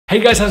Hey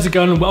guys, how's it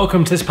going and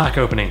welcome to this pack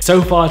opening.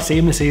 So far,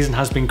 team the season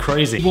has been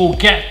crazy. We'll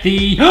get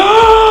the...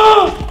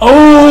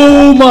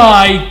 Oh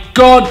my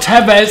god,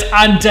 Tevez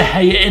and De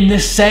Gea in the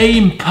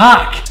same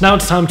pack. So now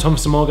it's time to hunt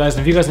some more, guys.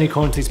 And if you guys need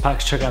coins to these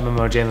packs, check out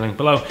MattHDGamer in the link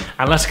below.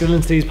 And let's get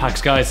into these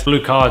packs, guys.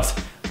 Blue cards.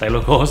 They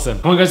look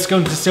awesome. Come on, guys, let's go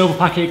into the silver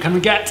packet. Can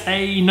we get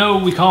a... No,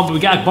 we can't, but we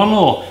get a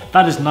Bonhor.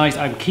 That is nice.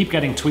 I keep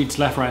getting tweets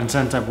left, right, and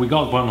centre. We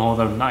got Bonhor,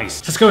 though.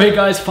 Nice. Let's go here,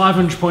 guys.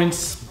 500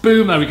 points.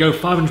 Boom. There we go.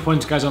 500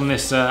 points, guys, on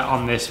this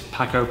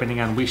pack opening.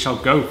 And we shall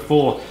go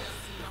for...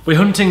 We're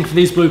hunting for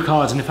these blue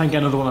cards. And if I can get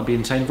another one, that'd be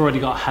insane. I've already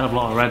got a hell of a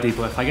lot already.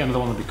 But if I get another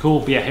one, that'd be cool.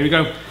 But yeah, here we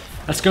go.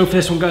 Let's go for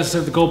this one, guys. Let's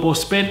have the gold ball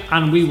spin.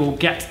 And we will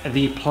get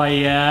the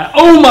player...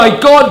 Oh, my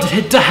God. De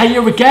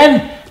Gea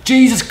again.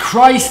 Jesus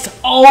Christ,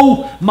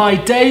 oh my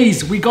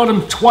days, we got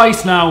him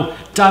twice now.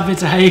 David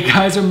De Gea,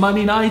 guys, from Man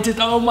United.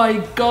 Oh my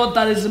god,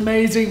 that is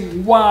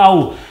amazing.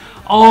 Wow.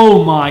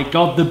 Oh my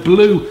god, the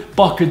blue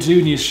Boca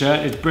Juniors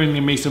shirt is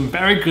bringing me some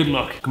very good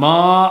luck. Come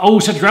on. Oh,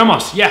 Sergio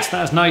Ramos. Yes,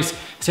 that is nice.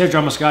 Sergio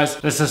Ramos,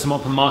 guys. Let's set some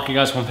up on the market,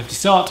 guys. 150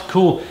 start.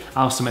 Cool.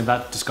 I'll submit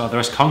that. Discard the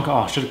rest. Conquer. Oh,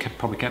 I should have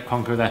probably kept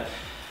Conquer there.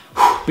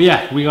 But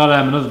yeah, we got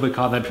another blue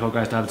card there before,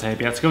 guys, down the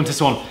table. Yeah, let's go into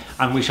this one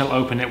and we shall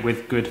open it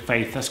with good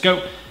faith. Let's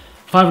go.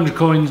 500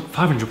 coins,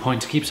 500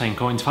 points, I keep saying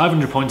coins,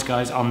 500 points,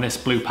 guys, on this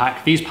blue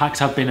pack. These packs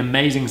have been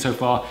amazing so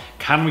far.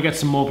 Can we get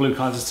some more blue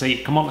cards to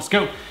see? Come on, let's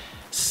go.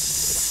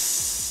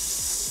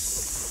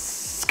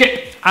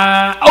 Skip.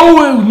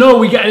 Oh, no,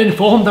 we get an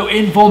informed, though.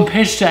 Informed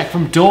pitch check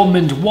from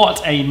Dortmund.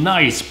 What a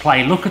nice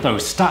play. Look at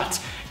those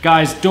stats.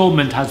 Guys,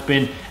 Dortmund has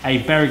been a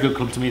very good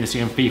club to me this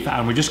year in FIFA,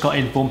 and we just got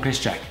informed pitch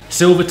check.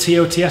 Silver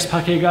TOTS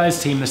pack here,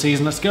 guys. Team of the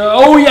season. Let's go.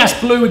 Oh, yes,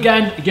 blue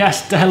again.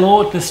 Yes,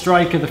 Delort, the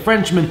striker, the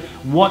Frenchman.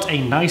 What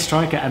a nice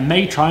striker. And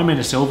may try him in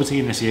a silver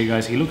team this year,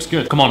 guys. He looks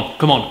good. Come on,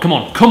 come on, come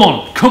on, come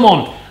on, come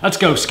on. Let's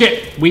go.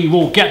 Skip. We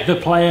will get the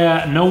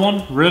player. No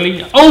one,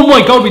 really? Oh,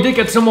 my God, we did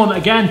get someone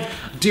again.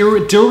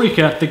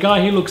 Durica, the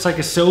guy who looks like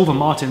a silver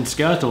Martin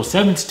Skirtle,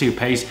 72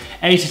 pace,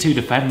 82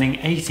 defending,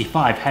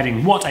 85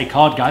 heading. What a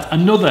card, guys.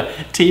 Another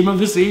team of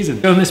the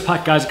season. In this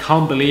pack, guys,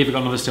 can't believe we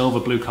got another silver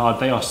blue card.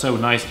 They are so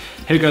nice.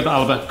 Here we go, the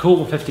Alba. Cool,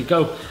 150,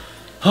 go.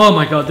 Oh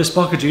my god, this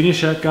Boca Junior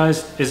shirt,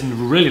 guys, is a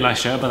really nice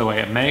shirt, by the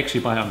way. I may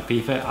actually buy it on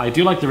FIFA. I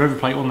do like the River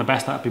Plate one the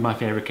best. That'd be my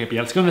favourite kit. But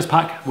yeah, let's go in this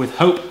pack with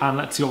hope and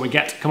let's see what we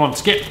get. Come on,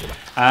 skip.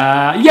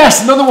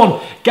 Yes, another one.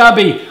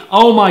 Gabby.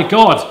 Oh my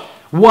god.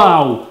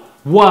 Wow.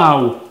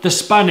 Wow, the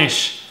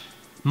Spanish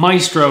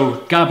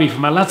maestro Gabi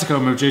from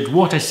Atletico Madrid.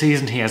 What a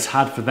season he has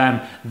had for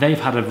them. They've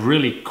had a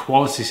really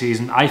quality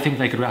season. I think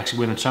they could actually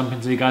win the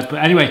Champions League, guys. But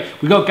anyway,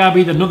 we got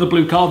Gabi, another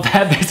blue card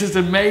there. This is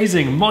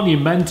amazing,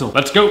 monumental.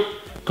 Let's go.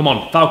 Come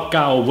on,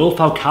 Falcao. Will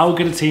Falcao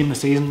get a team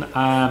this season?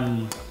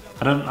 I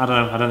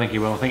don't think he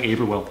will. I think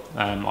Ibra will.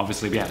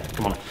 Obviously, but yeah.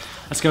 Come on.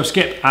 Let's go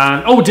skip.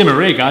 And oh, Di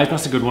Maria, guys,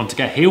 that's a good one to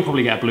get. He'll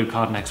probably get a blue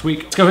card next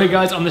week. Let's go here,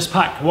 guys, on this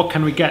pack. What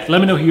can we get?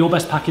 Let me know who your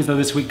best pack is though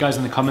this week, guys,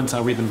 in the comments.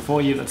 I'll read them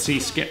for you. Let's see.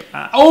 Skip.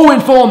 Oh,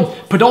 inform.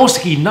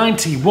 Podolski,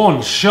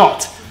 91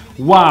 shot.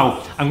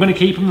 Wow. I'm going to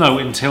keep him though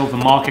until the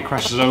market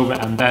crashes over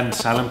and then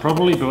sell him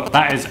probably. But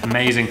that is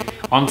amazing.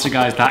 Honestly,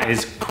 guys, that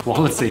is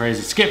quality.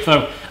 Crazy. Skip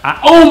though.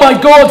 Oh my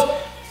god.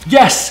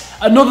 Yes,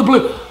 another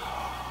blue.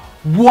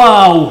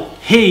 Wow.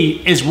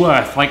 He is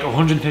worth like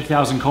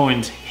 150,000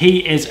 coins.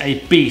 He is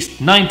a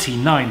beast.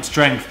 99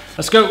 strength.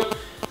 Let's go.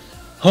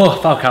 Oh,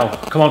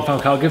 Falcao. Come on,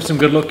 Falcao. Give some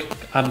good luck.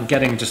 I'm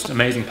getting just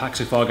amazing packs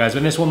so far, guys.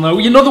 In this one, though,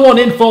 another one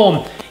in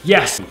form.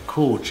 Yes.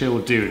 Cool, chill,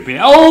 dude.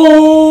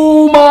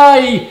 Oh,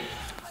 my.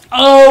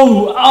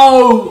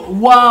 Oh,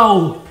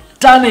 wow.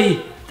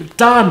 Dan,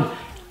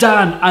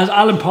 as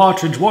Alan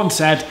Partridge once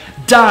said,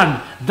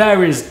 Dan,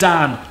 there is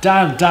Dan,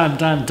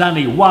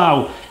 Danny,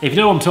 wow. If you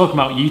know what I'm talking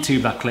about,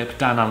 YouTube that clip,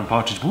 Dan Alan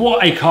Partridge.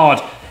 What a card.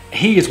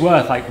 He is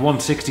worth like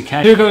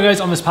 160k. Here we go, guys,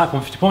 on this pack,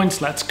 150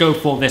 points. Let's go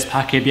for this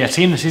pack here. Yeah,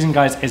 team of the season,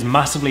 guys, is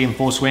massively in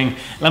full swing.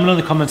 Let me know in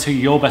the comments who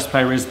your best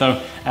player is,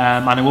 though.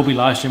 And I will be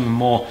live streaming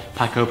more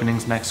pack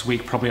openings next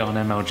week, probably on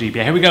MLG. But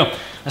yeah, here we go.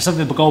 Let's have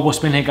the gold ball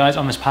spin here, guys,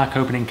 on this pack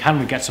opening. Can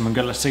we get someone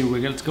good? Let's see.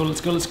 Let's go,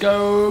 let's go, let's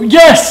go.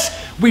 Yes!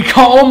 We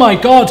got, oh my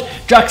god,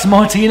 Jackson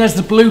Martinez,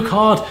 the blue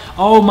card.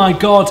 Oh my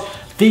god.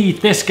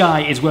 This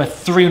guy is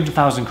worth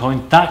 300,000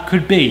 coins. That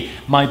could be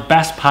my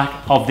best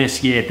pack of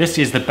this year. This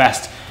is the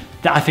best.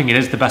 I think it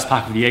is the best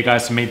pack of the year,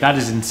 guys, for me. That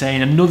is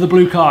insane. Another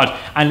blue card,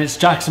 and it's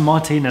Jackson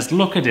Martinez.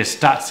 Look at his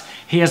stats.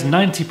 He has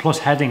 90 plus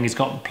heading. He's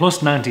got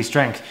plus 90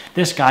 strength.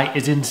 This guy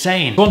is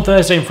insane. On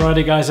Thursday and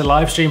Friday, guys, a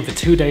live stream for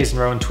 2 days in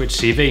a row on Twitch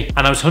TV,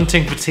 and I was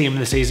hunting for team of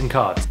the season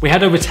cards. We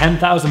had over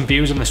 10,000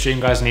 views on the stream,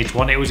 guys, on each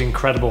one. It was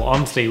incredible.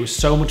 Honestly, it was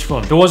so much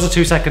fun. There was a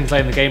 2-second delay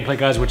in the gameplay,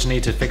 guys, which I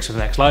need to fix for the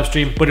next live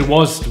stream, but it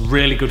was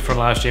really good fun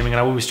live streaming, and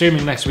I will be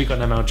streaming next week on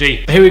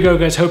MLG. But here we go,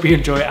 guys. Hope you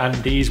enjoy it, and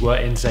these were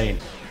insane.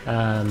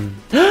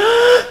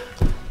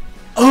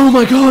 Oh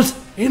my god,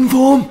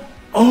 inform.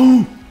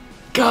 Oh,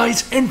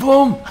 guys,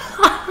 inform.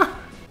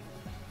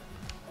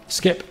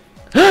 Skip.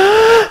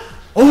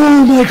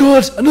 Oh my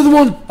god, another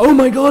one. Oh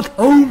my god.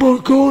 Oh my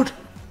god.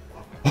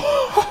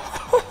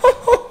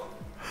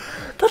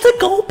 That's a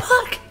gold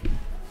pack.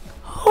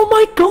 Oh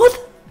my god.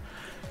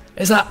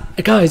 Is that,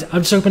 guys,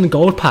 I've just opened a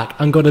gold pack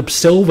and got a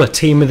silver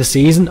team of the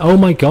season. Oh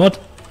my god.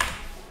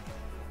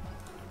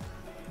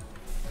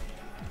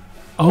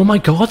 Oh my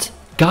god.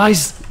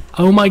 Guys,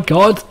 oh my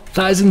god.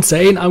 That is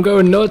insane. I'm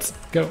going nuts.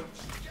 Go.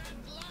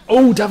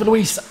 Oh, David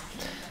Luiz.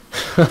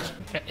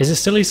 Is it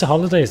still Easter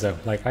holidays though?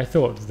 Like, I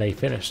thought they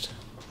finished.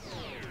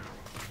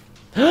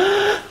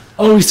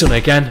 Oh, he's done it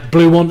again.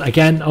 Blue one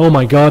again. Oh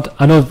my god.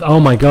 Another. Oh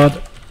my god.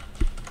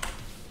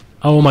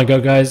 Oh my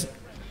god, guys.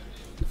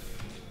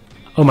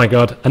 Oh my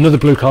god. Another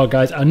blue card,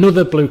 guys.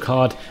 Another blue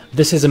card.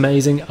 This is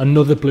amazing.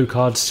 Another blue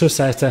card.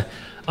 Suseta.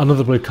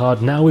 Another blue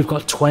card. Now we've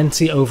got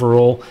 20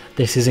 overall.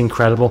 This is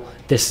incredible.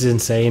 This is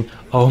insane.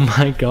 Oh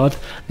my god.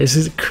 This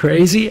is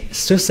crazy.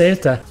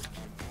 Suseta.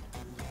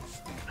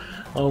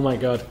 Oh my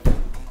god.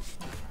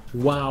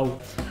 Wow.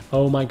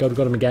 Oh my god, we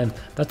got him again.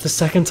 That's the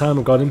second time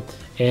we got him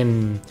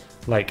in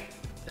like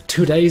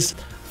 2 days.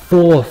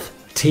 4th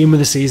team of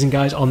the season,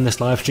 guys, on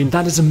this live stream.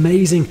 That is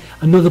amazing.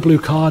 Another blue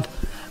card.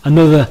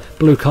 Another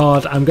blue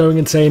card. I'm going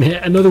insane here.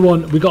 Another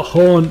one. We got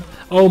Horn.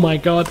 Oh my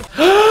god.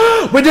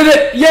 We did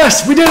it.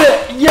 Yes, we did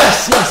it.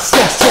 Yes, yes,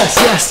 yes, yes,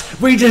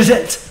 yes. We did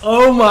it.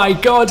 Oh my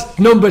god.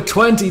 Number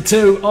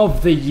 22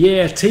 of the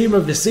year. Team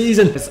of the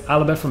season.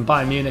 Alaba from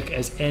Bayern Munich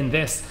is in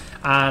this.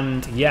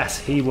 And yes,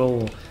 he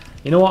will...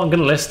 You know what? I'm going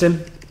to list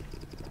him.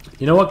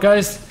 You know what,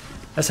 guys?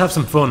 Let's have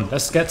some fun.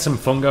 Let's get some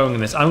fun going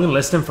in this. I'm going to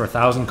list him for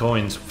 1,000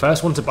 coins.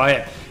 First one to buy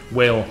it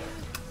will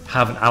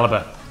have an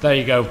Alaba. There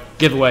you go.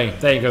 Giveaway.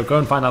 There you go. Go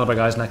and find Alaba,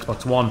 guys, on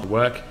Xbox One.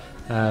 Work.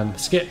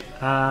 Skip.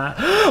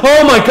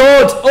 Oh my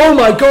god! Oh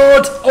my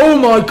god! Oh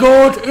my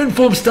god!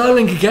 Inform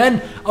Sterling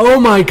again. Oh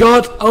my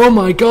god! Oh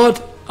my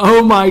god!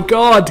 Oh my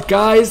god,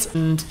 guys!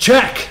 And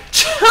check.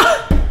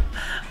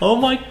 Oh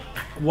my!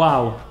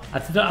 Wow.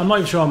 I'm not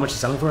even sure how much he's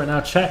selling for right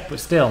now. Check, but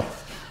still.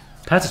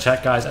 Better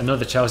check, guys.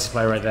 Another Chelsea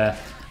player right there.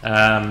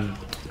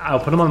 I'll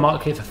put him on the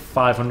market for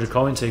 500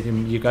 coins so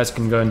you guys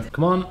can go and...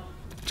 Come on.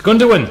 It's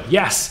Gundogan.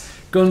 Yes.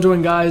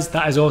 Gundogan, guys.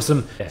 That is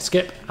awesome. Yeah,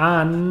 skip.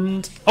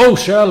 And... Oh,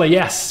 Schürrle.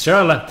 Yes.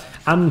 Schürrle.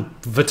 And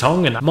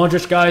Vertonghen.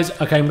 Modric, guys.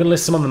 Okay, I'm going to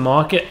list him on the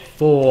market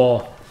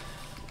for...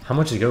 How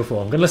much did he go for?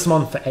 I'm going to list him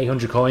on for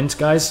 800 coins,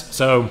 guys.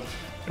 So,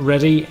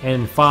 ready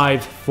in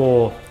 5,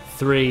 4,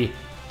 3,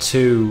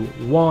 2,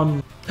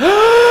 1...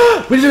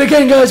 We did it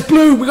again, guys.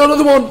 Blue. We got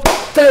another one.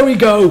 There we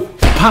go.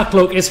 Pack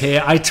luck is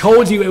here. I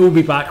told you it will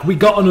be back. We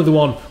got another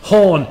one.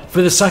 Horn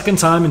for the second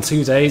time in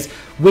 2 days.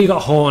 We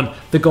got Horn,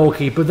 the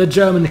goalkeeper, the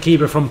German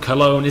keeper from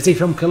Cologne. Is he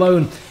from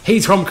Cologne?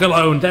 He's from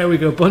Cologne. There we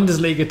go.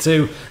 Bundesliga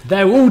 2.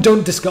 There. Oh,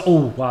 don't discard.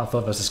 Oh, wow. I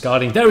thought that was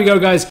discarding. There we go,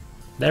 guys.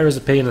 There is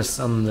a penis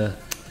on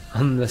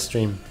the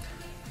stream.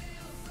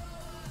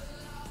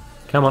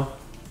 Come on.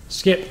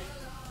 Skip.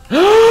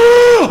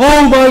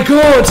 Oh my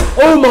god.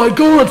 Oh my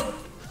god.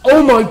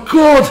 Oh my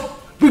god!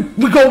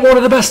 We got one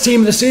of the best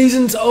team of the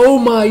seasons! Oh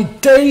my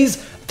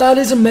days! That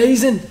is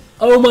amazing!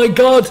 Oh my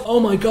god! Oh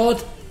my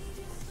god!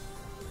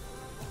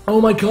 Oh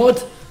my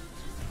god!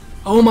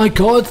 Oh my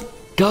god!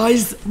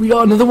 Guys, we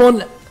got another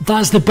one!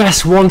 That's the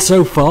best one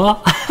so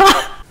far!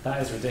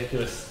 That is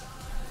ridiculous.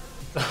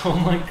 Oh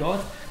my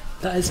god!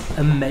 That is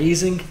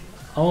amazing!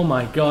 Oh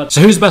my god. So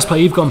who's the best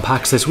player you've got in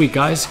packs this week,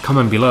 guys?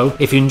 Comment below.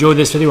 If you enjoyed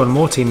this video and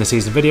more Team of the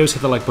Season videos,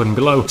 hit the like button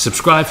below.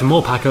 Subscribe for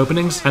more pack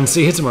openings, and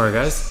see you tomorrow,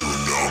 guys.